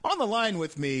the line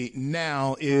with me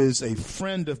now is a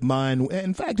friend of mine.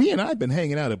 In fact, he and I have been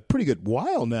hanging out a pretty good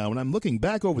while now. When I'm looking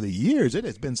back over the years, it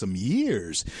has been some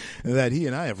years that he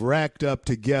and I have racked up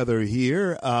together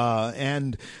here.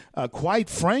 And quite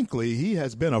frankly, he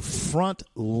has been a front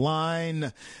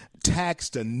line,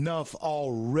 taxed enough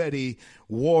already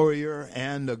warrior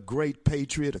and a great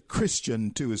patriot, a Christian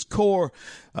to his core,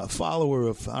 a follower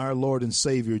of our Lord and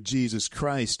Savior Jesus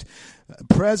Christ,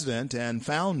 president and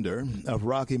founder of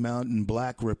Rocky Mountain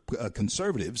Black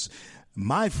Conservatives,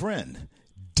 my friend,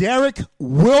 Derrick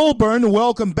Wilburn.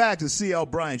 Welcome back to the CL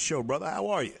Bryant Show, brother. How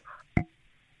are you?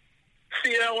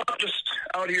 CL, I'm just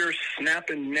out here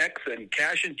snapping necks and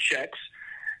cashing checks.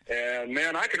 And,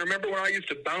 man, I can remember when I used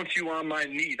to bounce you on my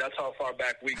knee. That's how far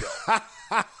back we go.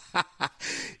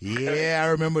 Yeah, I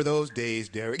remember those days,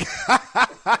 Derrick.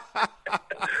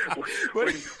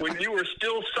 when you were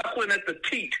still suckling at the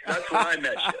teat, that's when I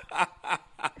met you.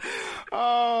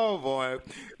 Oh, boy.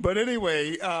 But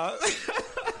anyway,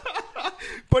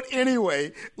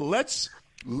 let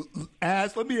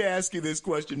me ask you this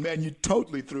question. Man, you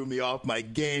totally threw me off my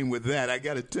game with that, I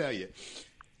got to tell you.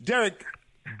 Derrick,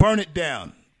 burn it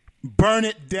down. Burn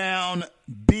it down,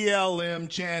 BLM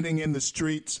chanting in the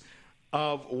streets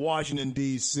of Washington,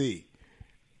 D.C.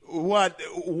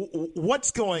 What's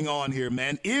going on here,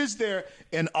 man? Is there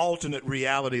an alternate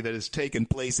reality that has taken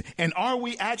place, and are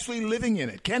we actually living in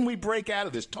it? Can we break out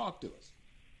of this? Talk to us.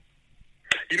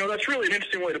 You know, that's really an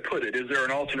interesting way to put it. Is there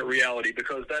an alternate reality?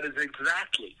 Because that is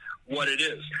exactly what it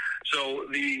is. So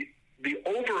the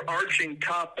overarching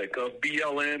topic of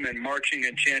BLM and marching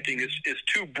and chanting is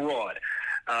too broad.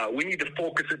 We need to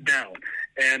focus it down.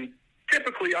 And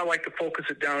typically I like to focus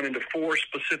it down into four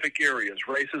specific areas: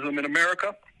 racism in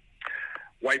America,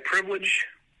 white privilege,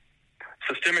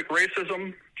 systemic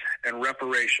racism, and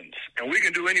reparations. And we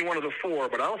can do any one of the four,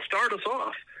 but I'll start us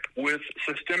off with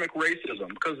systemic racism,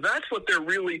 because that's what they're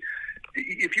really,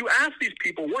 if you ask these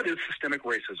people, what is systemic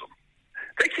racism?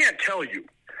 They can't tell you.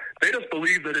 They just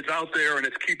believe that it's out there and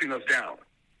it's keeping us down.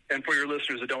 And for your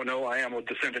listeners that don't know, I am a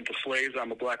descendant of slaves.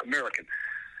 I'm a black American.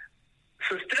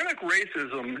 Systemic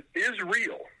racism is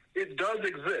real. It does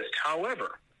exist.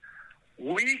 However,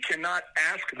 we cannot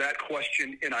ask that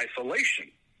question in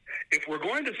isolation. If we're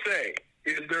going to say,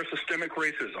 is there systemic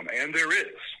racism? And there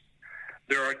is.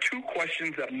 There are two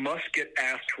questions that must get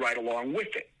asked right along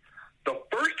with it. The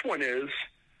first one is,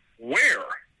 where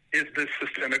is this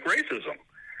systemic racism?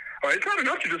 All right, it's not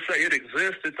enough to just say it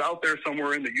exists, it's out there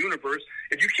somewhere in the universe.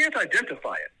 If you can't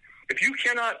identify it, if you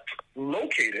cannot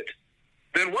locate it,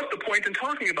 then what's the point in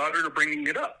talking about it or bringing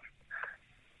it up?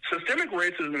 Systemic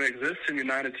racism exists in the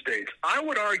United States. I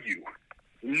would argue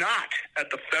not at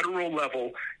the federal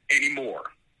level anymore.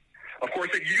 Of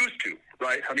course, it used to,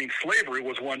 right? I mean, slavery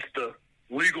was once the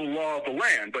legal law of the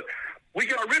land, but we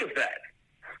got rid of that.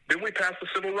 Then we passed the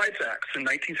Civil Rights Acts in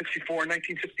 1964 and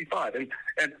 1965.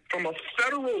 And from a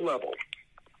federal level,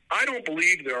 I don't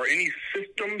believe there are any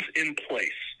systems in place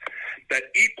that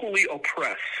equally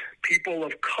oppress people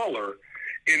of color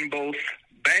in both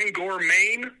Bangor,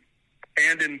 Maine,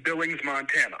 and in Billings,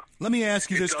 Montana. Let me ask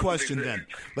you this question then.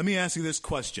 Let me ask you this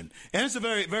question. And it's a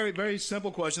very, very, very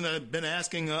simple question that I've been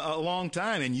asking a long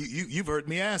time, and you've heard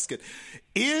me ask it.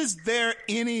 Is there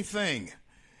anything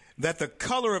that the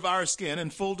color of our skin,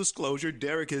 and full disclosure,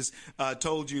 Derrick has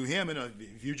told you him, and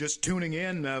if you're just tuning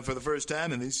in for the first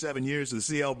time in these 7 years of the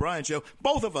CL Bryant Show,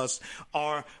 both of us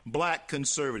are black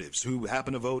conservatives who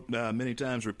happen to vote many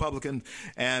times Republican,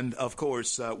 and of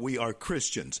course we are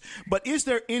Christians. But is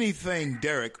there anything,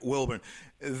 Derrick Wilburn,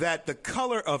 that the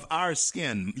color of our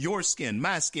skin, your skin,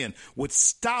 my skin, would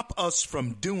stop us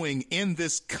from doing in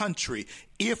this country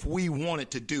if we wanted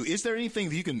to do? Is there anything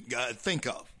that you can think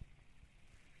of?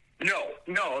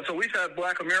 No. So we've had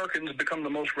black Americans become the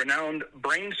most renowned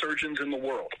brain surgeons in the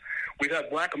world. We've had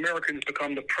black Americans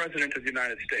become the president of the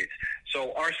United States.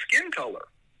 So our skin color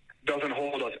doesn't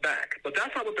hold us back. But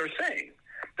that's not what they're saying.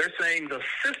 They're saying the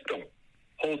system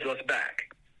holds us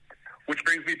back. Which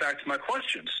brings me back to my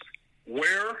questions.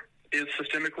 Where is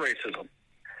systemic racism?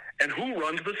 And who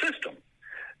runs the system?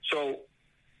 So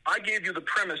I gave you the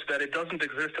premise that it doesn't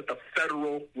exist at the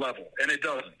federal level, and it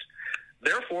doesn't.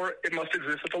 Therefore, it must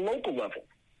exist at the local level.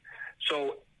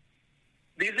 So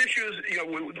these issues,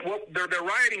 they're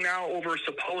rioting now over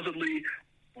supposedly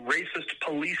racist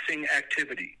policing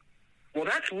activity. Well,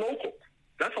 that's local.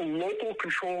 That's a local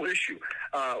control issue.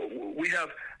 We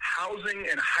have housing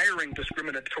and hiring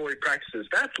discriminatory practices.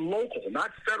 That's local,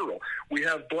 not federal. We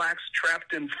have blacks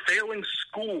trapped in failing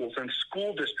schools and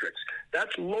school districts.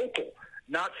 That's local,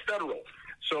 not federal.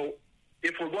 So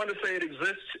if we're going to say it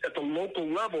exists at the local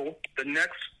level, the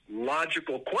next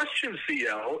logical question,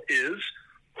 CL, is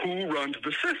who runs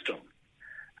the system?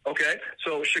 Okay,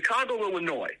 so Chicago,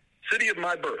 Illinois, city of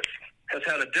my birth, has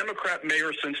had a Democrat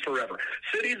mayor since forever.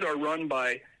 Cities are run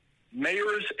by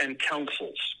mayors and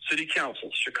councils, city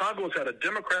councils. Chicago has had a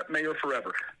Democrat mayor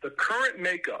forever. The current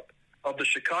makeup of the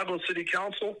Chicago City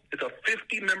Council is a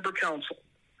 50-member council,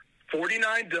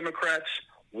 49 Democrats,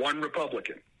 1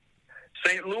 Republican.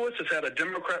 St. Louis has had a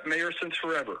Democrat mayor since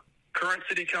forever. Current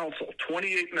city council,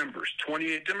 28 members,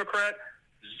 28 Democrat,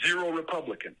 0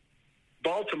 Republican.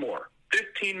 Baltimore,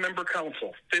 15-member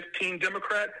council, 15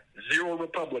 Democrat, 0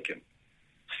 Republican.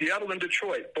 Seattle and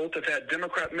Detroit both have had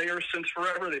Democrat mayors since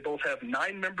forever. They both have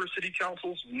 9-member city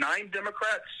councils, 9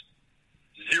 Democrats,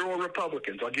 0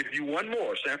 Republicans. I'll give you one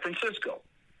more. San Francisco,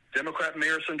 Democrat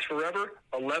mayor since forever,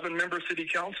 11-member city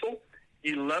council,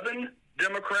 11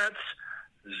 Democrats,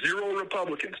 0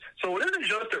 Republicans. So it isn't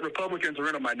just that Republicans are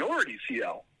in a minority,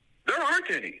 CL. There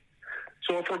aren't any.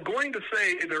 So if we're going to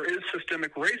say there is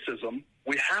systemic racism,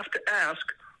 we have to ask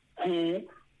who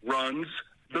runs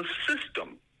the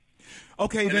system.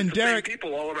 Okay, and then, it's the Derrick, same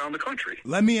people all around the country.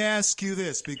 Let me ask you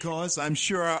this, because I'm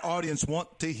sure our audience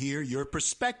want to hear your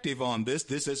perspective on this.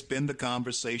 This has been the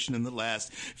conversation in the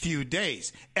last few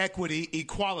days. Equity,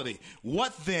 equality.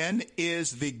 What then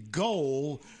is the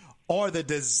goal or the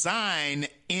design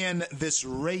in this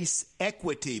race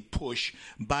equity push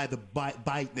by the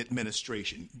Biden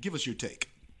administration? Give us your take.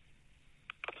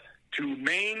 To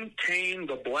maintain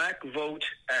the black vote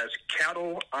as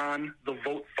cattle on the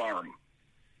vote farm.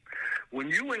 When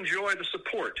you enjoy the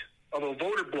support of a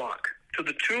voter bloc to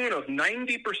the tune of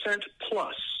 90%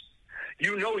 plus,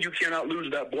 you know you cannot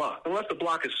lose that bloc, unless the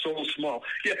bloc is so small.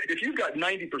 Yeah, if you've got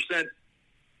 90%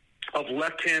 of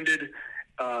left-handed,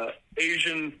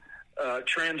 Asian,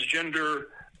 transgender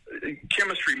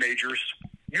chemistry majors,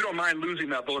 you don't mind losing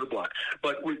that voter bloc.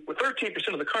 But 13%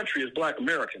 of the country is black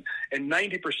American, and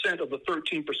 90% of the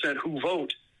 13% who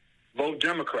vote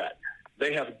Democrat.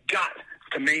 They have got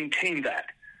to maintain that.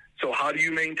 So how do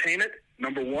you maintain it?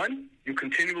 Number one, you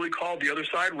continually call the other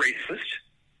side racist,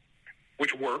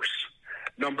 which works.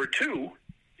 Number two,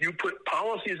 you put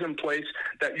policies in place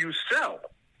that you sell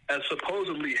as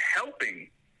supposedly helping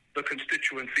the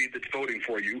constituency that's voting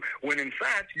for you, when in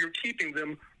fact you're keeping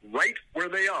them right where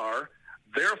they are,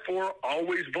 therefore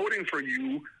always voting for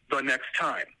you the next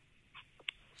time.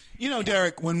 You know,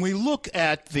 Derrick, when we look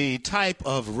at the type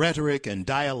of rhetoric and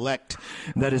dialect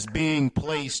that is being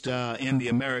placed in the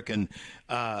American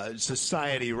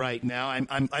society right now,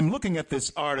 I'm looking at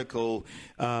this article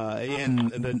in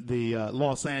the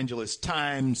Los Angeles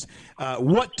Times,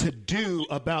 what to do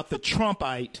about the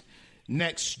Trumpite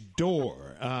next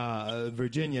door.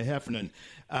 Virginia Heffernan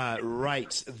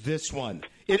writes this one.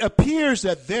 It appears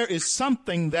that there is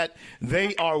something that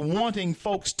they are wanting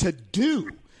folks to do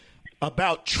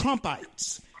about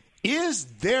Trumpites. Is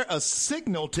there a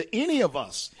signal to any of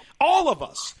us, all of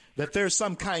us, that there's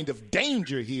some kind of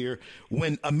danger here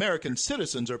when American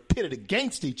citizens are pitted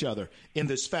against each other in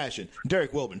this fashion?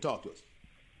 Derrick Wilburn, talk to us.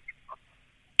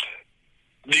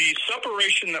 The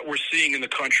separation that we're seeing in the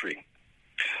country,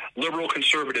 liberal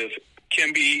conservative,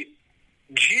 can be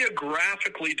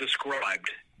geographically described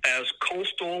as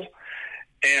coastal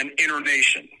and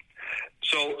internation.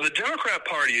 So the Democrat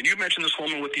Party, and you mentioned this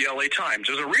woman with the L.A. Times.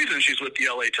 There's a reason she's with the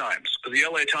L.A. Times, because the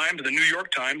L.A. Times and the New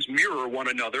York Times mirror one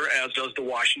another, as does the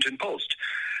Washington Post.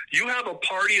 You have a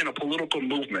party and a political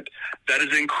movement that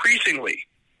is increasingly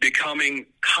becoming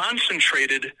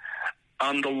concentrated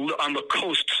on the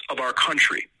coasts of our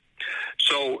country.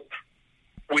 So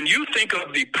when you think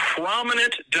of the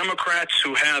prominent Democrats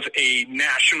who have a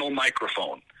national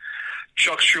microphone,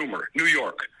 Chuck Schumer, New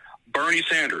York, Bernie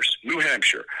Sanders, New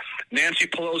Hampshire, Nancy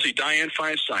Pelosi, Dianne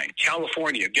Feinstein,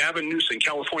 California, Gavin Newsom,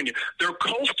 California. They're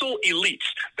coastal elites.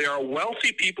 They are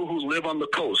wealthy people who live on the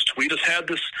coast. We just had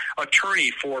this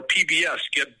attorney for PBS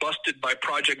get busted by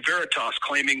Project Veritas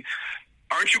claiming,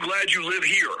 aren't you glad you live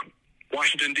here?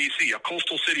 Washington, D.C., a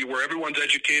coastal city where everyone's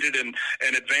educated and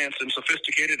advanced and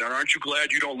sophisticated, and aren't you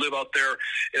glad you don't live out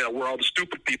there where all the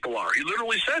stupid people are? He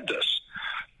literally said this.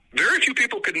 Very few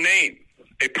people could name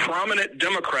a prominent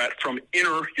Democrat from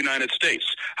inner United States.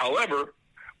 However,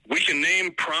 we can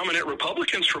name prominent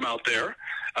Republicans from out there.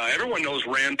 Everyone knows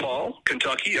Rand Paul,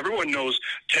 Kentucky. Everyone knows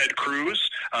Ted Cruz,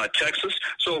 Texas.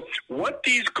 So what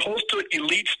these coastal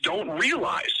elites don't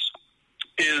realize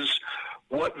is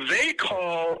what they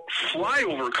call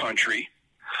flyover country,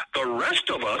 the rest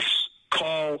of us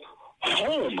call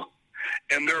home.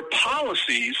 And their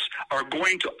policies are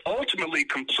going to ultimately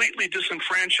completely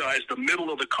disenfranchise the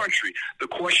middle of the country. The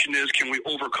question is, can we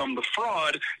overcome the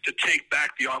fraud to take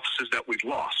back the offices that we've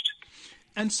lost?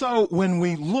 And so when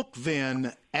we look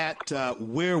then at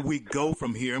where we go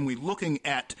from here, and we're looking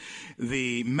at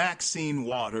the Maxine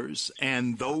Waters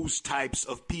and those types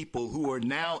of people who are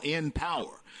now in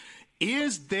power,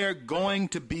 is there going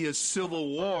to be a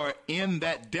civil war in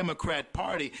that Democrat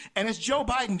Party? And is Joe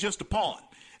Biden just a pawn?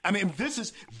 I mean,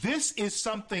 this is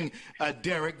something,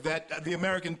 Derrick, that the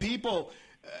American people,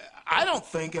 I don't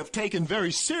think, have taken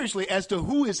very seriously as to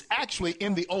who is actually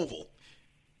in the Oval.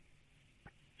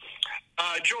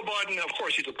 Joe Biden, of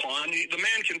course, he's a pawn. The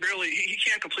man can barely, he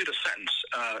can't complete a sentence.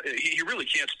 He really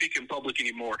can't speak in public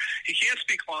anymore. He can't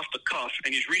speak off the cuff,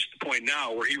 and he's reached the point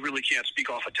now where he really can't speak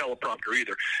off a teleprompter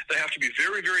either. They have to be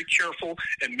very, very careful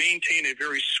and maintain a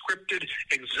very scripted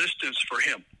existence for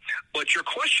him. But your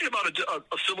question about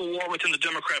a civil war within the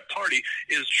Democrat Party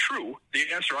is true. The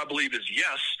answer, I believe, is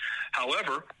yes.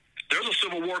 However, there's a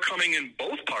civil war coming in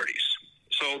both parties.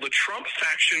 So the Trump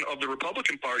faction of the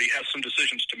Republican Party has some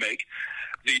decisions to make.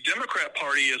 The Democrat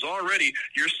Party is already,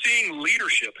 you're seeing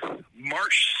leadership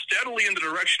march steadily in the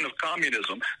direction of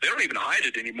communism. They don't even hide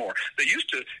it anymore. They used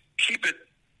to keep it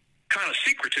kind of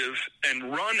secretive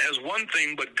and run as one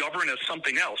thing but govern as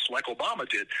something else, like Obama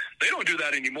did. They don't do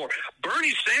that anymore.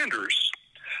 Bernie Sanders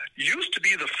used to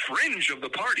be the fringe of the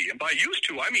party, and by used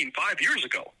to, I mean 5 years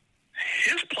ago.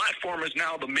 His platform is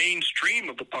now the mainstream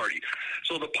of the party.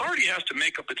 So the party has to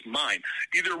make up its mind.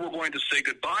 Either we're going to say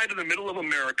goodbye to the middle of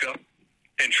America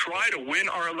and try to win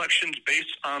our elections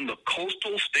based on the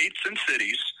coastal states and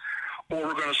cities, or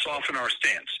we're going to soften our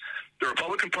stance. The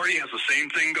Republican Party has the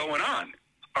same thing going on.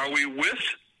 Are we with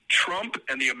Trump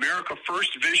and the America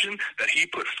First vision that he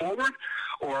put forward,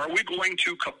 or are we going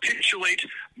to capitulate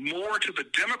more to the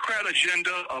Democrat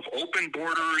agenda of open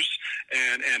borders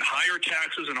and higher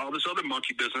taxes and all this other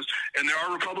monkey business? And there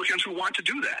are Republicans who want to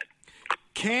do that.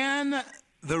 Can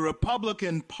the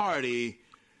Republican Party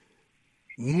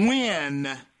win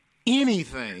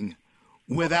anything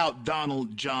without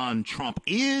Donald John Trump?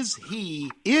 Is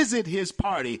it his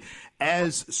party,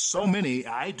 as so many,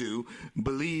 I do,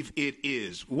 believe it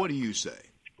is? What do you say?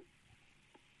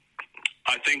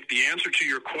 I think the answer to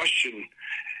your question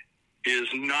is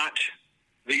not,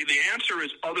 the answer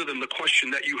is other than the question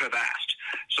that you have asked.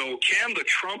 So can the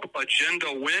Trump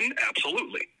agenda win?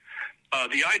 Absolutely.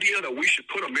 The idea that we should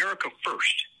put America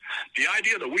first, the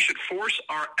idea that we should force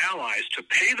our allies to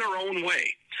pay their own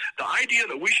way, the idea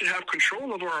that we should have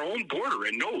control of our own border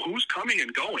and know who's coming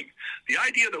and going, the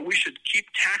idea that we should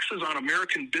keep taxes on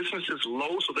American businesses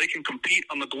low so they can compete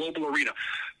on the global arena.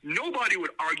 Nobody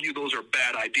would argue those are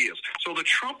bad ideas. So the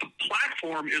Trump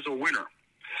platform is a winner.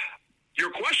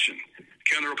 Your question,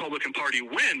 can the Republican Party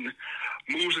win,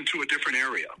 moves into a different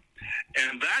area.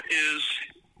 And that is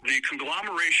the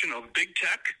conglomeration of big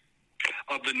tech,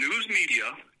 of the news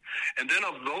media, and then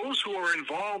of those who are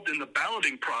involved in the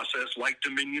balloting process like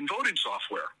Dominion voting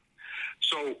software.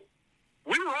 So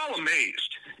we were all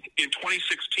amazed in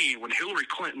 2016 when Hillary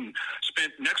Clinton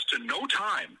spent next to no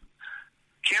time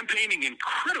campaigning in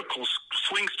critical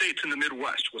swing states in the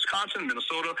Midwest, Wisconsin,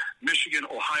 Minnesota, Michigan,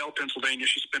 Ohio, Pennsylvania.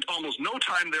 She spent almost no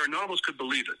time there. None of us could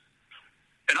believe it.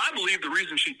 And I believe the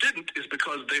reason she didn't is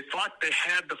because they thought they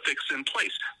had the fix in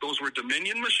place. Those were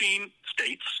Dominion machine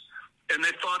states, and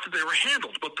they thought that they were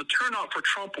handled. But the turnout for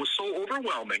Trump was so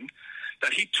overwhelming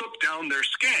that he took down their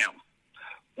scam.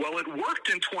 Well, it worked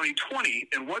in 2020,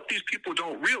 and what these people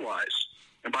don't realize,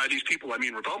 and by these people I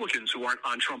mean Republicans who aren't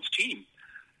on Trump's team,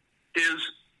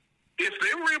 is if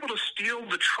they were able to steal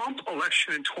the Trump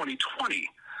election in 2020,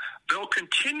 they'll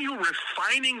continue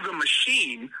refining the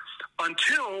machine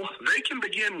until they can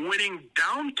begin winning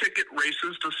down-ticket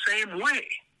races the same way.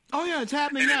 Oh, yeah, it's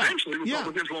happening and now. Eventually,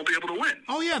 Republicans won't be able to win.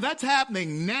 Oh, yeah, that's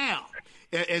happening now.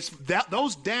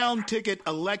 Those down-ticket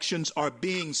elections are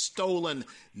being stolen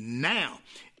now.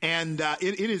 And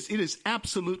it is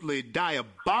absolutely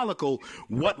diabolical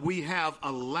what we have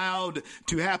allowed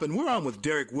to happen. We're on with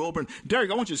Derrick Wilburn. Derrick,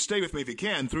 I want you to stay with me if you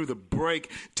can through the break.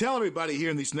 Tell everybody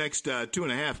here in these next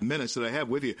 2.5 minutes that I have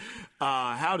with you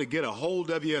how to get a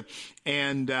hold of you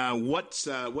and what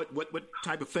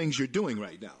type of things you're doing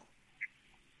right now.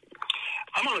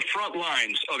 I'm on the front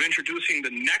lines of introducing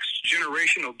the next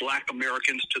generation of Black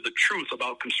Americans to the truth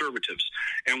about conservatives.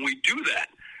 And we do that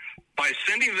by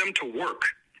sending them to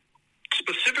work,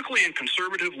 specifically in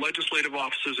conservative legislative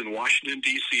offices in Washington,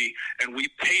 D.C., and we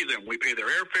pay them. We pay their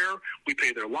airfare, we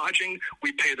pay their lodging,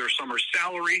 we pay their summer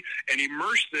salary, and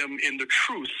immerse them in the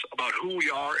truth about who we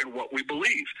are and what we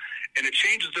believe. And it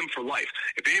changes them for life.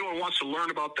 If anyone wants to learn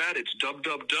about that, it's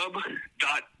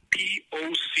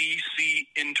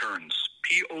www.POCCinterns.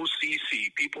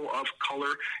 POCC, People of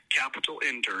Color Capital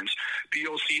Interns,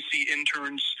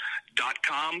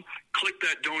 POCCinterns.com. Click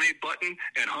that donate button,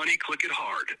 and honey, click it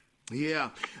hard. Yeah.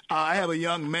 I have a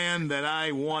young man that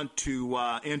I want to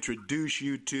introduce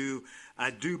you to.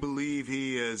 I do believe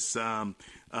he is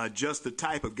just the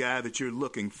type of guy that you're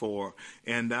looking for,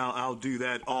 and I'll do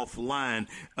that offline.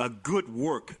 Good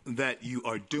work that you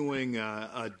are doing,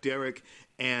 Derrick,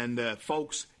 and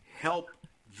folks, help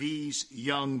these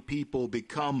young people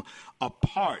become a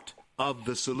part of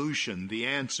the solution, the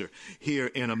answer here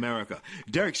in America.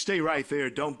 Derrick, stay right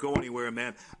there. Don't go anywhere,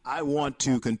 man. I want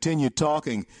to continue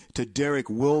talking to Derrick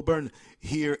Wilburn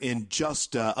here in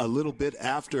just a little bit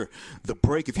after the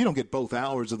break. If you don't get both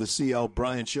hours of the C.L.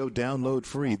 Bryant Show, download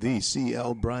free the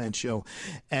C.L. Bryant Show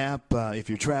app. If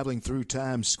you're traveling through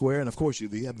Times Square, and of course you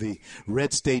have the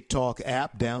Red State Talk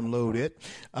app, download it.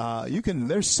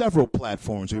 There's several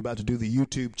platforms. We're about to do the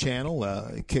YouTube channel,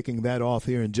 kicking that off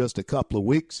here in just a couple of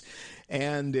weeks.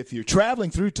 And if you're traveling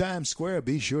through Times Square,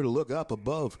 be sure to look up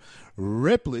above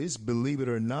Ripley's. Believe it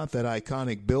or not, that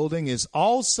iconic building is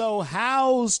also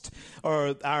housed,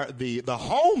 or the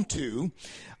home to,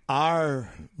 our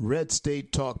Red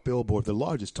State Talk billboard, the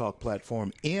largest talk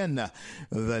platform in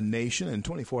the nation, and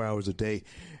 24 hours a day,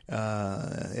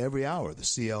 every hour, the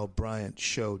C.L. Bryant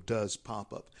Show does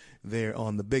pop up there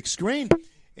on the big screen.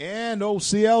 And old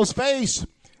CL's face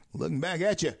looking back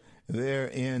at you there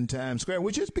in Times Square,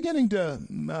 which is beginning to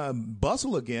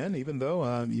bustle again, even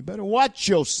though you better watch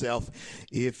yourself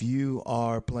if you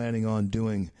are planning on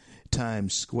doing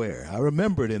Times Square. I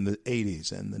remember it in the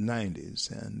 80s and the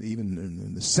 90s and even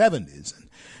in the 70s, and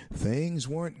things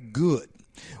weren't good.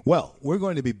 Well, we're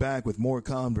going to be back with more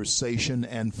conversation,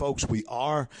 and folks, we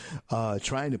are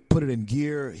trying to put it in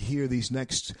gear here these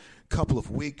next couple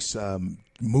of weeks,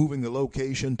 moving the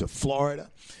location to Florida.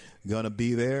 Going to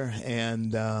be there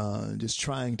and just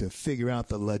trying to figure out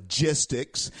the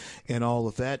logistics and all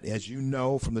of that. As you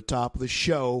know from the top of the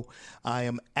show, I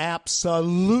am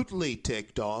absolutely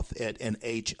ticked off at an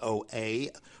HOA,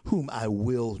 whom I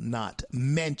will not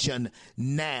mention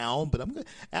now. But I'm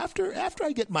after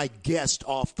I get my guest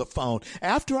off the phone,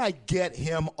 after I get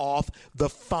him off the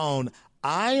phone,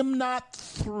 I am not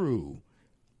through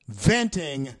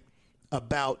venting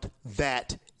about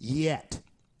that yet.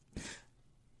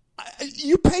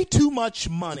 You pay too much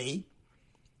money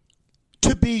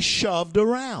to be shoved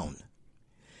around.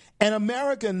 And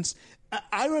Americans,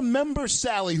 I remember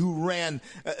Sally, who ran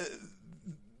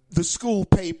the school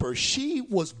paper. She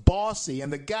was bossy,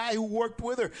 and the guy who worked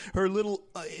with her, her little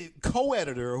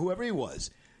co-editor or whoever he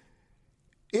was.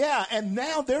 Yeah, and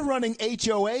now they're running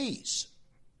HOAs.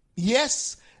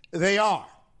 Yes, they are.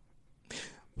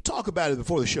 We'll talk about it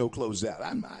before the show closes out.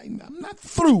 I'm not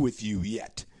through with you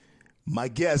yet. My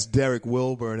guest, Derrick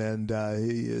Wilburn, and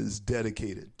he is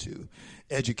dedicated to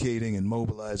educating and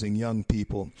mobilizing young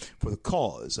people for the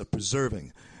cause of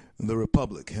preserving the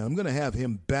Republic. And I'm going to have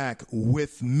him back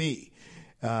with me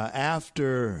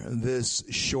after this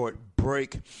short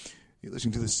break. You're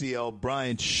listening to the C.L.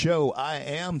 Bryant Show. I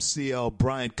am C.L.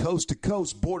 Bryant, coast to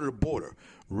coast, border to border,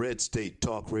 Red State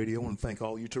Talk Radio. I want to thank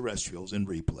all you terrestrials in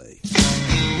replay.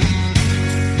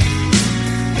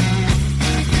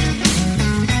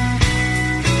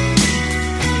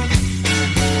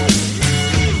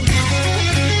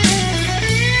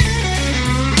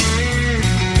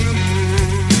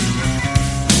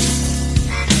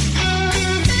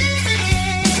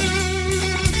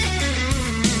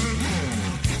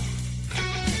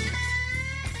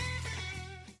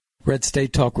 Red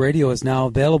State Talk Radio is now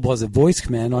available as a voice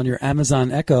command on your Amazon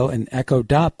Echo and Echo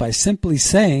Dot by simply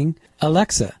saying,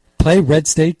 Alexa, play Red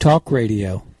State Talk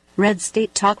Radio. Red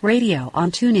State Talk Radio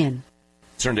on TuneIn.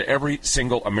 Concern to every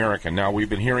single American. Now, we've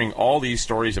been hearing all these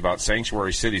stories about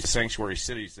sanctuary cities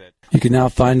that... You can now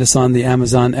find us on the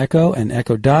Amazon Echo and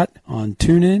Echo Dot, on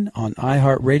TuneIn, on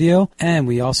iHeartRadio, and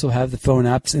we also have the phone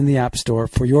apps in the App Store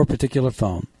for your particular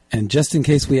phone. And just in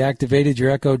case we activated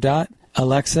your Echo Dot,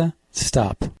 Alexa,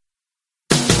 stop.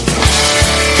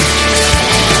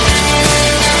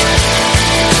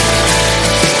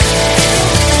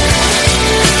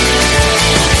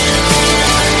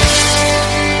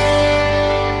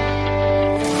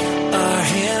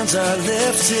 Are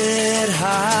lifted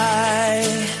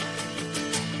high.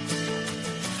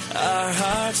 Our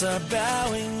hearts are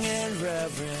bowing in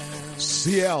reverence.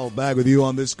 CL back with you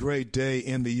on this great day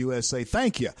in the USA.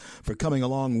 Thank you for coming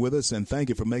along with us, and thank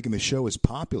you for making the show as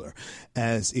popular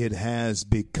as it has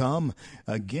become.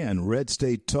 Again, Red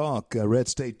State Talk,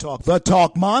 the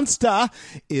Talk Monster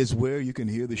is where you can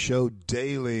hear the show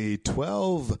daily,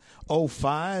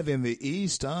 12:05 in the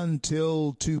East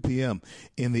until 2 p.m.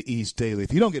 in the East daily.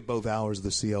 If you don't get both hours of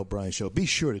the CL Bryant Show, be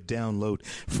sure to download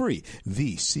free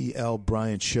the CL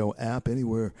Bryant Show app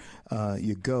anywhere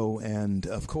you go, and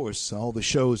of course all the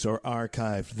shows are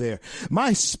archived there.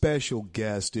 My special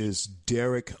guest is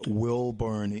Derrick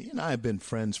Wilburn. He and I have been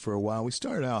friends for a while. We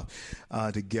started out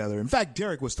together. In fact,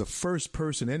 Derrick was the first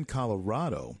person in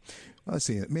Colorado. Let's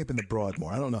see, it may have been the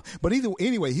Broadmoor, I don't know, but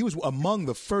anyway, he was among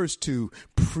the first to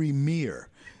premiere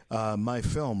my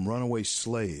film Runaway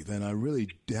Slave, and I really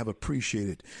have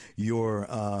appreciated your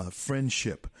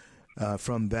friendship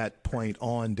from that point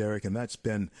on, Derrick, and that's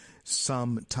been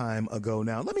some time ago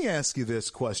now. Let me ask you this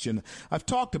question. I've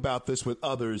talked about this with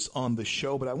others on the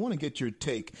show, but I want to get your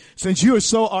take. Since you are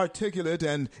so articulate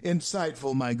and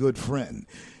insightful, my good friend,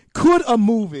 could a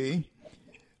movie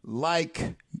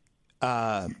like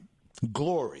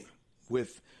Glory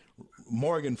with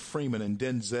Morgan Freeman and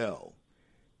Denzel,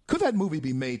 could that movie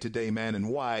be made today, man, and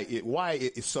why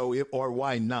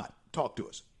not? Talk to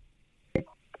us.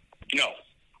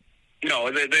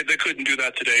 No, they couldn't do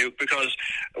that today because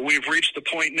we've reached the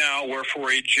point now where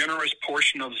for a generous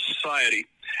portion of society,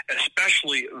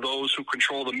 especially those who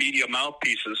control the media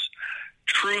mouthpieces,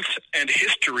 truth and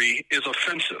history is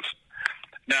offensive.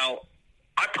 Now,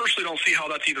 I personally don't see how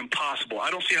that's even possible.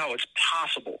 I don't see how it's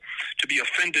possible to be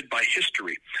offended by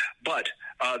history, but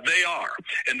they are.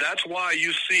 And that's why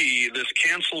you see this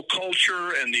cancel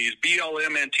culture and these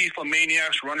BLM Antifa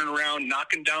maniacs running around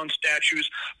knocking down statues,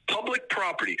 public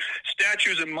property,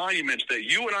 statues and monuments that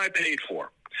you and I paid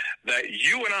for, that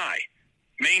you and I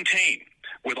maintain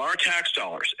with our tax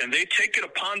dollars, and they take it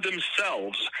upon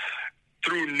themselves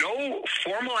through no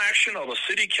formal action of a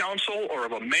city council or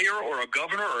of a mayor or a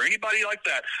governor or anybody like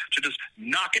that to just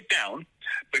knock it down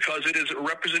because it is a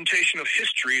representation of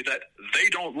history that they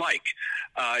don't like.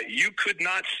 You could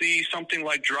not see something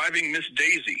like Driving Miss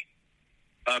Daisy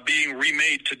being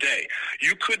remade today.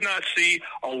 You could not see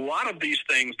a lot of these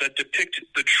things that depict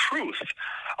the truth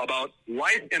about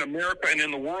life in America and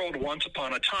in the world once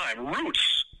upon a time.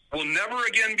 Roots will never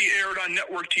again be aired on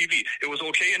network TV. It was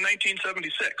okay in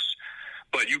 1976.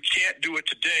 But you can't do it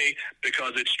today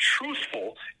because it's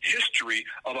truthful history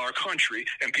of our country,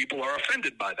 and people are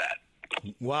offended by that.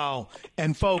 Wow.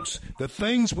 And folks, the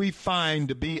things we find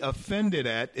to be offended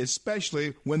at,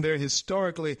 especially when they're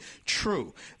historically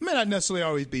true, may not necessarily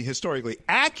always be historically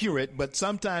accurate, but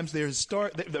sometimes they're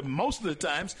most of the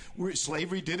times where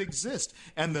slavery did exist,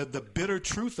 and the bitter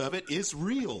truth of it is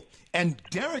real. And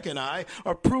Derrick and I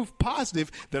are proof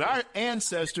positive that our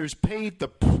ancestors paid the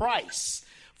price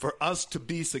for us to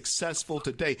be successful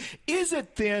today. Is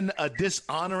it then a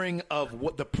dishonoring of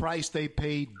what the price they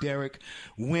paid, Derrick,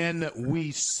 when we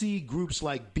see groups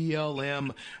like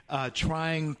BLM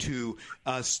trying to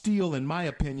steal, in my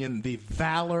opinion, the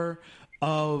valor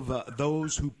of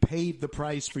those who paid the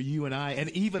price for you and I, and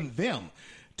even them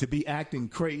to be acting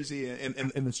crazy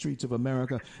in the streets of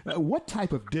America? What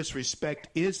type of disrespect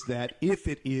is that, if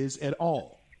it is at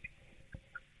all?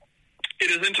 It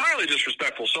is entirely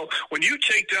disrespectful. So when you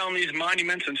take down these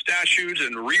monuments and statues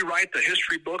and rewrite the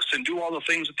history books and do all the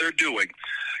things that they're doing,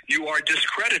 you are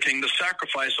discrediting the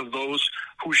sacrifice of those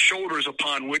whose shoulders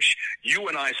upon which you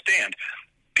and I stand.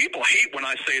 People hate when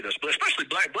I say this, but especially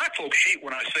black folk hate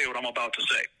when I say what I'm about to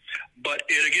say. But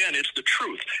it's the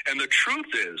truth. And the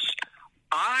truth is,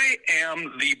 I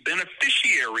am the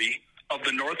beneficiary of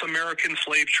the North American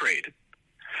slave trade.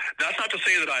 That's not to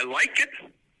say that I like it,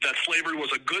 that slavery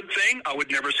was a good thing. I would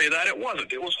never say that. It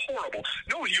wasn't. It was horrible.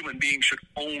 No human being should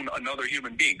own another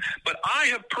human being. But I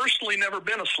have personally never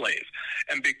been a slave.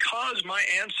 And because my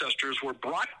ancestors were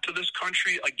brought to this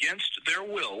country against their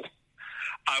will,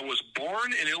 I was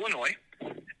born in Illinois,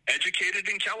 educated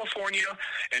in California,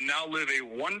 and now live a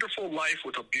wonderful life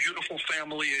with a beautiful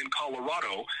family in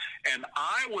Colorado. And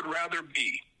I would rather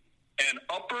be an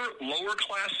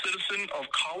lower-class citizen of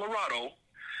Colorado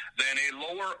than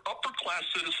a lower upper-class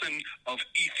citizen of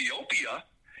Ethiopia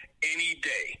any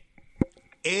day.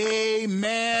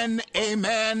 Amen,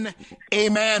 amen,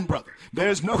 amen, brother.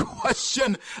 There's no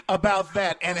question about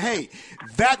that. And hey,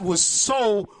 that was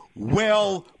so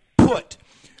well put,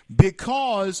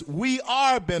 because we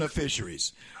are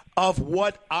beneficiaries of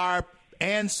what our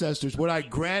ancestors, what our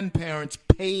grandparents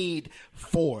paid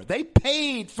for. They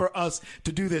paid for us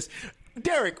to do this.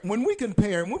 Derrick, when we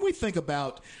compare, when we think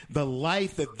about the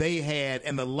life that they had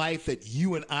and the life that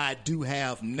you and I do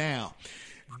have now,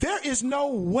 there is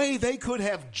no way they could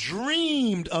have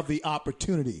dreamed of the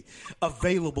opportunity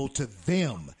available to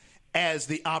them as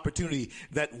the opportunity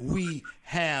that we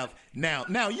have now.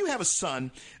 Now, you have a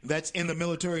son that's in the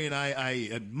military, and I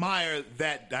admire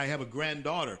that. I have a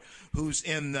granddaughter who's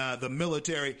in the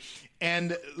military.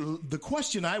 And the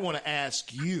question I want to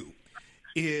ask you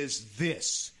is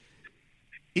this.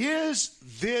 Is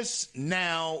this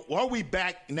now, are we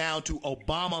back now to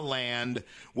Obama land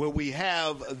where we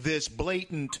have this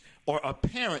blatant or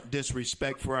apparent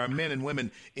disrespect for our men and women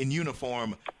in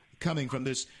uniform coming from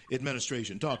this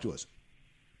administration? Talk to us.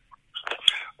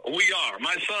 We are.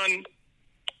 My son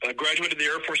graduated the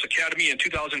Air Force Academy in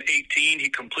 2018. He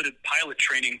completed pilot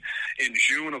training in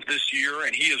June of this year,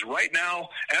 and he is right now,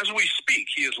 as we speak,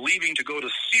 he is leaving to go to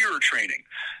SEER training,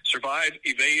 Survive,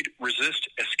 Evade, Resist,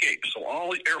 Escape. So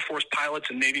all Air Force pilots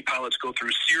and Navy pilots go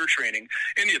through SEER training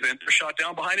in the event they're shot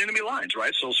down behind enemy lines,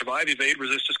 right? So Survive, Evade,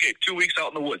 Resist, Escape. 2 weeks out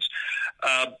in the woods.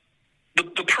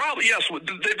 The problem, yes,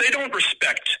 they don't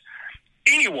respect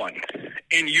anyone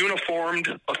in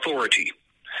uniformed authority.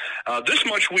 This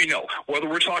much we know, whether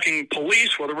we're talking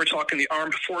police, whether we're talking the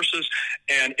armed forces,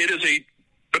 and it is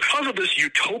because of this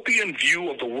utopian view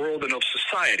of the world and of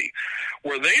society,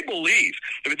 where they believe,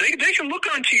 they can look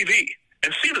on TV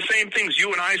and see the same things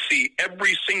you and I see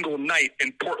every single night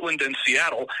in Portland and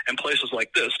Seattle and places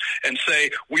like this and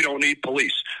say, we don't need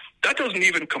police. That doesn't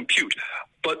even compute.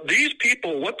 But these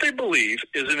people, what they believe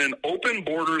is in an open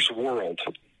borders world.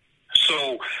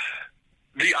 So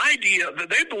the idea that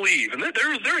they believe, and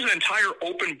there's an entire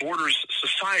open borders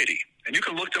society, and you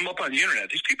can look them up on the internet.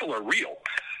 These people are real.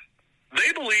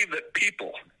 They believe that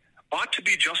people ought to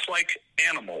be just like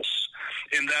animals,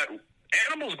 in that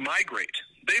animals migrate.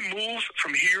 They move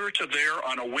from here to there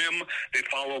on a whim. They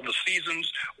follow the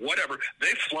seasons, whatever.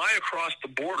 They fly across the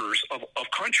borders of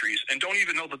countries and don't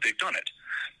even know that they've done it.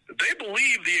 They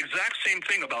believe the exact same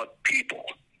thing about people,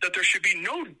 that there should be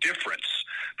no difference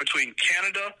between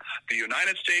Canada, the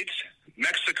United States,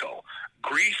 Mexico,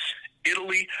 Greece,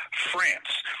 Italy, France.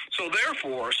 So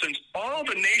therefore, since all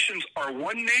the nations are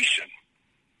one nation,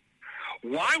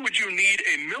 why would you need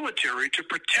a military to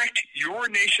protect your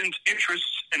nation's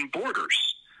interests and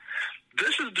borders?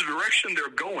 This is the direction they're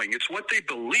going. It's what they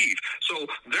believe. So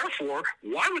therefore,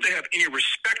 why would they have any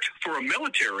respect for a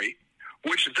military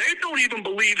which they don't even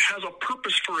believe has a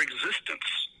purpose for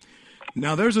existence?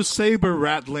 Now, there's a saber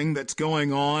rattling that's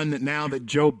going on now that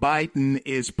Joe Biden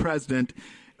is president,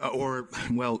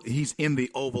 he's in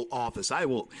the Oval Office.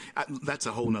 That's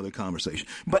a whole nother conversation.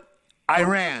 But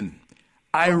Iran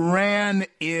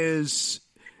is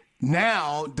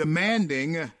now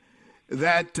demanding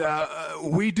that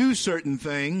we do certain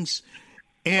things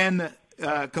in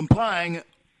complying,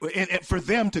 for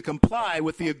them to comply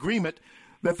with the agreement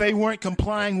that they weren't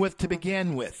complying with to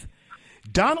begin with.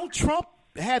 Donald Trump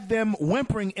had them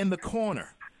whimpering in the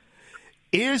corner.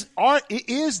 Is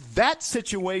that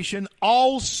situation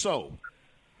also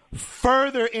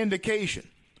further indication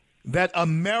that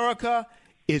America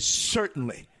is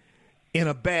certainly in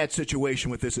a bad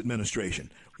situation with this administration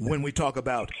when we talk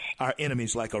about our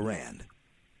enemies like Iran?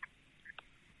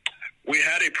 We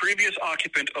had a previous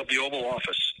occupant of the Oval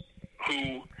Office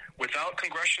who, without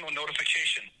congressional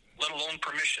notification, let alone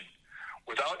permission,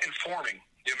 without informing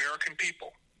the American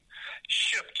people,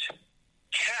 shipped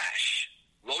cash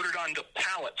loaded onto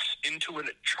pallets into a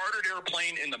chartered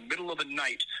airplane in the middle of the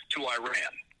night to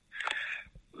Iran.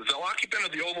 The occupant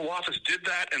of the Oval Office did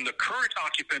that, and the current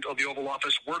occupant of the Oval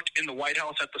Office worked in the White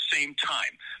House at the same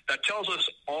time. That tells us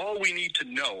all we need to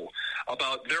know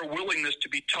about their willingness to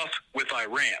be tough with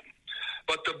Iran.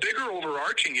 But the bigger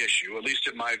overarching issue, at least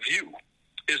in my view,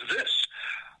 is this.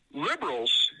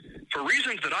 Liberals, for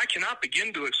reasons that I cannot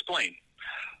begin to explain,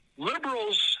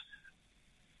 liberals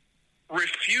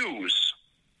refuse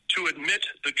to admit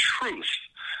the truth,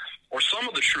 or some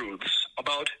of the truths,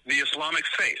 about the Islamic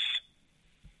faith.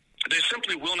 They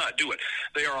simply will not do it.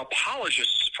 They are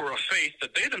apologists for a faith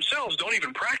that they themselves don't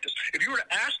even practice. If you were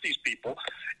to ask these people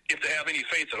if they have any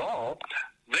faith at all,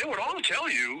 they would all tell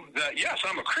you that, yes,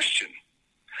 I'm a Christian.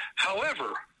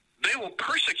 However, they will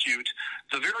persecute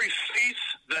the very faith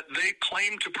that they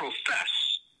claim to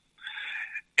profess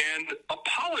and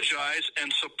apologize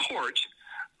and support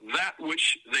that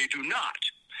which they do not.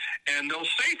 And they'll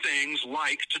say things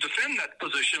like, to defend that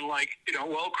position, like,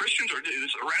 radical Christians are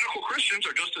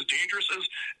just as dangerous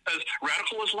as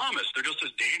radical Islamists. They're just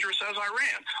as dangerous as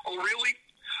Iran. Oh, really?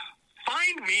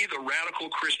 Find me the radical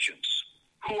Christians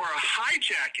who are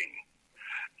hijacking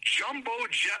jumbo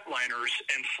jetliners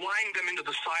and flying them into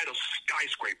the side of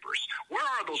skyscrapers. Where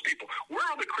are those people? Where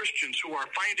are the Christians who are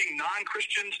finding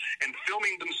non-Christians and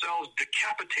filming themselves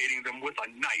decapitating them with a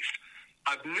knife?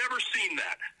 I've never seen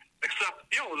that, except,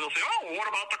 they'll say, oh, what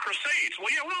about the Crusades?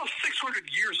 Well, 600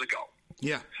 years ago.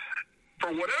 Yeah.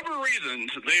 For whatever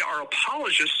reasons, they are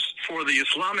apologists for the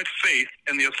Islamic faith,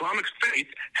 and the Islamic faith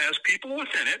has people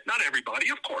within it, not everybody,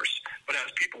 of course, but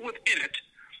has people within it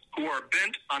who are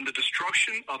bent on the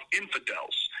destruction of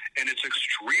infidels. And it's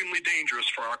extremely dangerous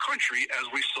for our country,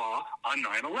 as we saw on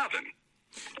 9/11.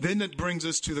 Then that brings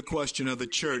us to the question of the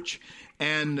church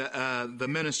and the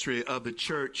ministry of the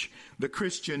church, the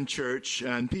Christian church,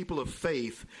 and people of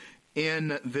faith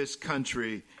in this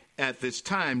country at this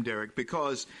time, Derrick,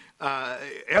 because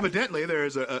evidently there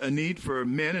is a need for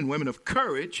men and women of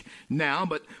courage now,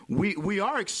 but we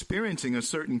are experiencing a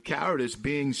certain cowardice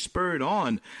being spurred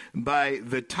on by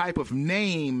the type of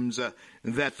names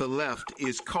that the left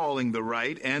is calling the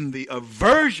right and the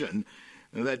aversion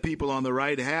that people on the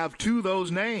right have to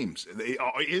those names.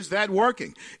 Is that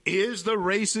working? Is the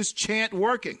racist chant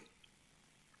working?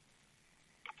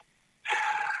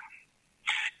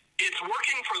 It's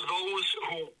working for those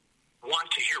who want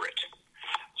to hear it.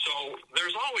 So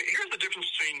here's the difference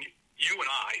between you and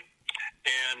I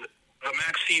and the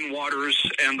Maxine Waters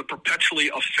and the perpetually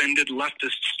offended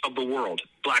leftists of the world,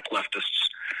 black leftists.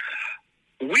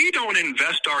 We don't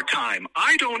invest our time.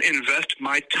 I don't invest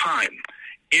my time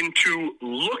into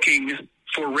looking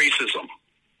for racism.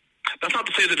 That's not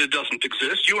to say that it doesn't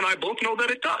exist. You and I both know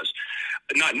that it does.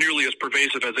 Not nearly as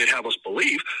pervasive as they'd have us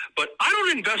believe, but I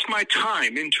don't invest my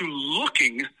time into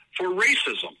looking for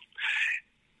racism.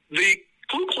 The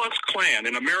Ku Klux Klan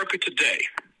in America today,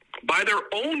 by their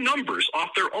own numbers, off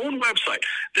their own website,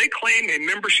 they claim a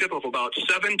membership of about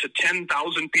 7,000 to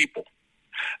 10,000 people.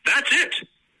 That's it.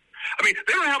 I mean,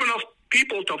 they don't have enough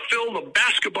people to fill the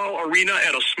basketball arena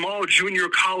at a small junior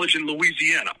college in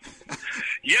Louisiana.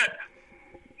 Yet,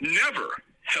 never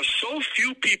have so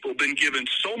few people been given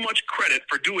so much credit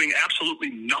for doing absolutely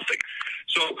nothing.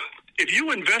 So if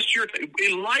you invest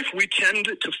in life, we tend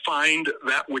to find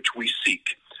that which we seek.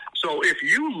 So if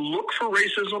you look for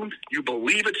racism, you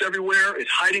believe it's everywhere,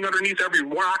 it's hiding underneath every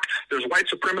rock, there's white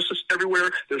supremacists everywhere,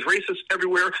 there's racists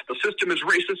everywhere, the system is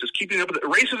racist, it's keeping up with it.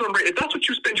 Racism, if that's what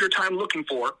you spend your time looking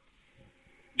for,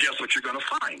 guess what you're going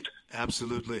to find?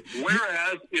 Absolutely.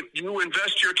 Whereas if you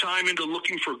invest your time into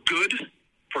looking for good,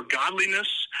 for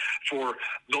godliness, for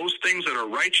those things that are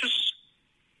righteous,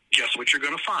 guess what you're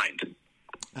going to find?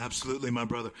 Absolutely, my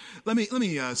brother. Let me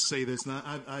say this. Now,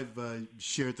 I've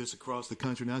shared this across the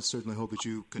country, and I certainly hope that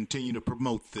you continue to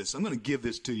promote this. I'm going to give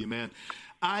this to you, man.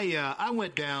 I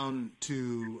went down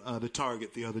to the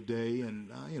Target the other day,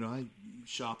 and I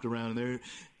shopped around there.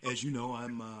 As you know,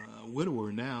 I'm a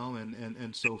widower now,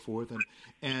 and so forth,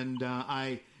 and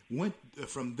I went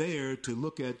from there to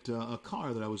look at a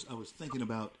car that I was thinking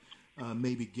about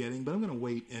maybe getting, but I'm going to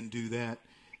wait and do that.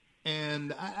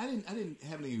 And I didn't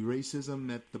have any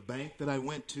racism at the bank that I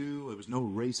went to. There was no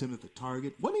racism at the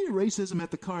Target. Wasn't any racism at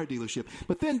the car dealership.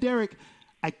 But then, Derrick,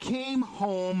 I came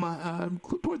home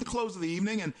toward the close of the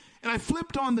evening, and I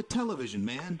flipped on the television,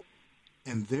 man.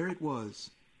 And there it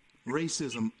was.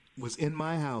 Racism was in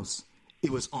my house. It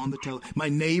was on the television. My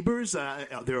neighbors,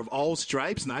 they're of all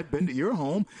stripes, and I've been to your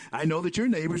home. I know that your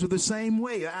neighbors are the same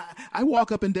way. I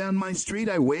walk up and down my street.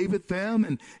 I wave at them,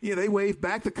 and they wave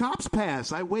back. The cops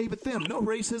pass. I wave at them. No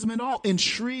racism at all. In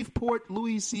Shreveport,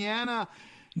 Louisiana,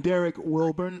 Derrick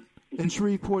Wilburn, in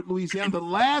Shreveport, Louisiana, the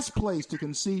last place to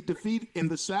concede defeat in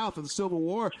the South of the Civil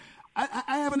War. I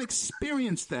haven't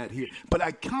experienced that here. But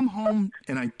I come home,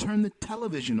 and I turn the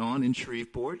television on in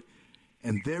Shreveport,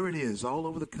 and there it is all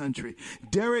over the country.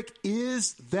 Derrick,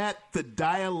 is that the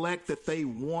dialect that they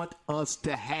want us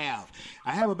to have?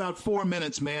 I have about 4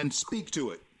 minutes, man. Speak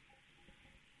to it.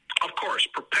 Of course,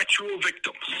 perpetual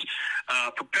victims.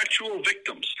 Perpetual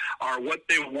victims are what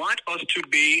they want us to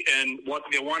be and what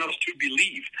they want us to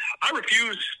believe. I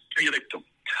refuse to be a victim.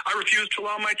 I refuse to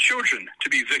allow my children to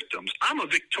be victims. I'm a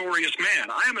victorious man.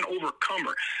 I am an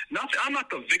overcomer. I'm not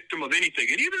the victim of anything.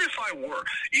 And even if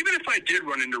I did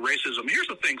run into racism, here's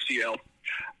the thing, CL.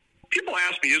 People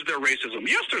ask me, is there racism?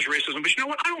 Yes, there's racism, but you know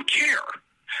what? I don't care.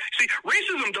 See,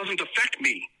 racism doesn't affect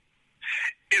me.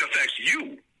 It affects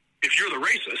you. If you're the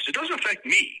racist, it doesn't affect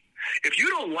me. If you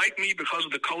don't like me because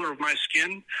of the color of my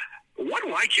skin, what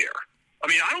do I care? I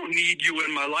mean, I don't need you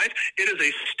in my life. It is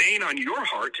a stain on your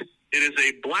heart. It is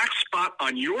a black spot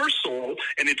on your soul,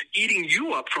 and it's eating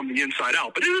you up from the inside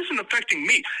out. But it isn't affecting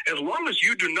me. As long as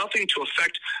you do nothing to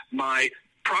affect my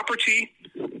property,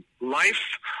 life,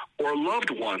 or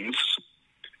loved ones,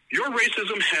 your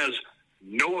racism has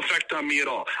No effect on me at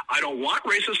all. I don't want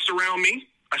racists around me.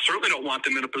 I certainly don't want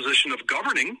them in a position of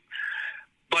governing,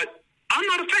 but I'm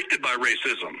not affected by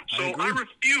racism. So I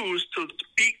refuse to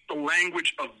speak the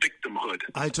language of victimhood.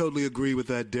 I totally agree with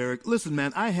that, Derrick. Listen,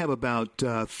 man, I have about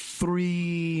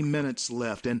 3 minutes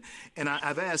left, and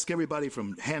I've asked everybody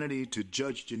from Hannity to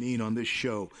Judge Jeanine on this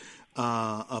show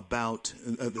about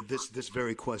this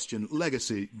very question.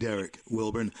 Legacy, Derrick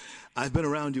Wilburn. I've been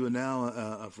around you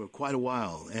now for quite a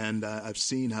while, and I've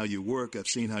seen how you work. I've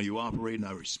seen how you operate, and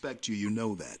I respect you. You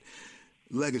know that.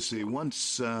 Legacy,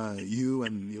 once you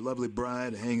and your lovely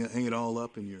bride hang it all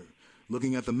up, and you're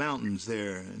looking at the mountains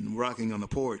there and rocking on the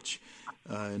porch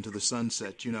into the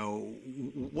sunset, you know,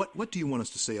 what do you want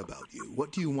us to say about you?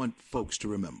 What do you want folks to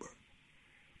remember?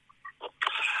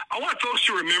 I want folks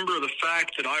to remember the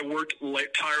fact that I worked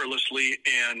tirelessly,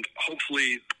 and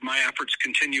hopefully my efforts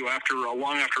continue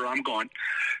long after I'm gone,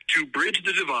 to bridge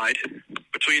the divide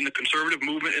between the conservative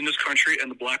movement in this country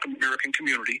and the Black American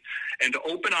community, and to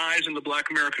open eyes in the Black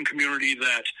American community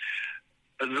that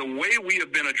the way we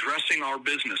have been addressing our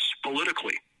business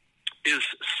politically is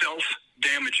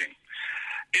self-damaging.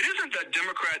 It isn't that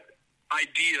Democrat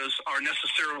ideas are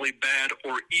necessarily bad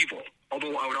or evil,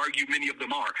 although I would argue many of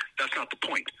them are. That's not the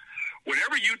point.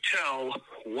 Whenever you tell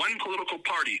one political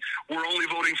party, we're only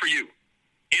voting for you,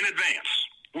 in advance,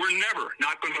 we're never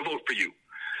not going to vote for you,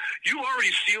 you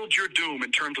already sealed your doom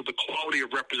in terms of the quality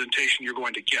of representation you're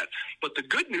going to get. But the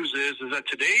good news is that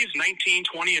today's 19,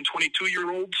 20, and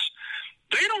 22-year-olds,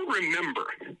 they don't remember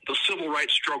the civil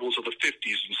rights struggles of the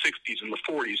 50s and 60s and the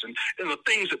 40s and the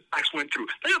things that blacks went through.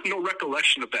 They have no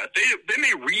recollection of that. They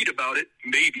may read about it,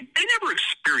 maybe. They never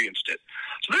experienced it.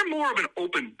 So they're more of an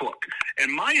open book.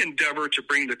 And my endeavor to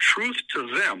bring the truth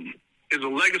to them is a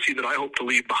legacy that I hope to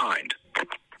leave behind.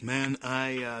 Man,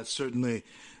 I certainly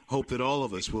hope that all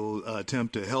of us will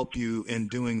attempt to help you in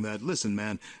doing that. Listen,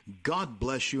 man, God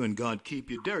bless you and God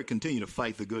keep you. Derrick, continue to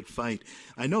fight the good fight.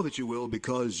 I know that you will,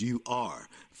 because you are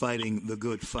fighting the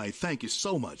good fight. Thank you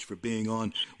so much for being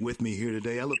on with me here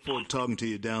today. I look forward to talking to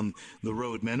you down the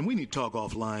road, man. And we need to talk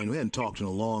offline. We hadn't talked in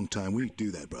a long time. We need to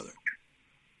do that, brother.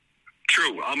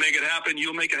 True. I'll make it happen.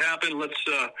 You'll make it happen. Let's,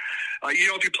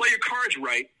 if you play your cards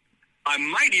right, I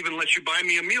might even let you buy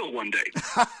me a meal one day.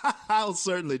 I'll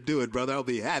certainly do it, brother. I'll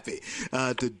be happy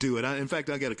to do it. In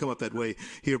fact, I got to come up that way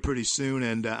here pretty soon,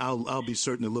 and I'll be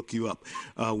certain to look you up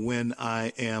when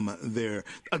I am there.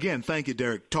 Again, thank you,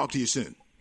 Derrick. Talk to you soon.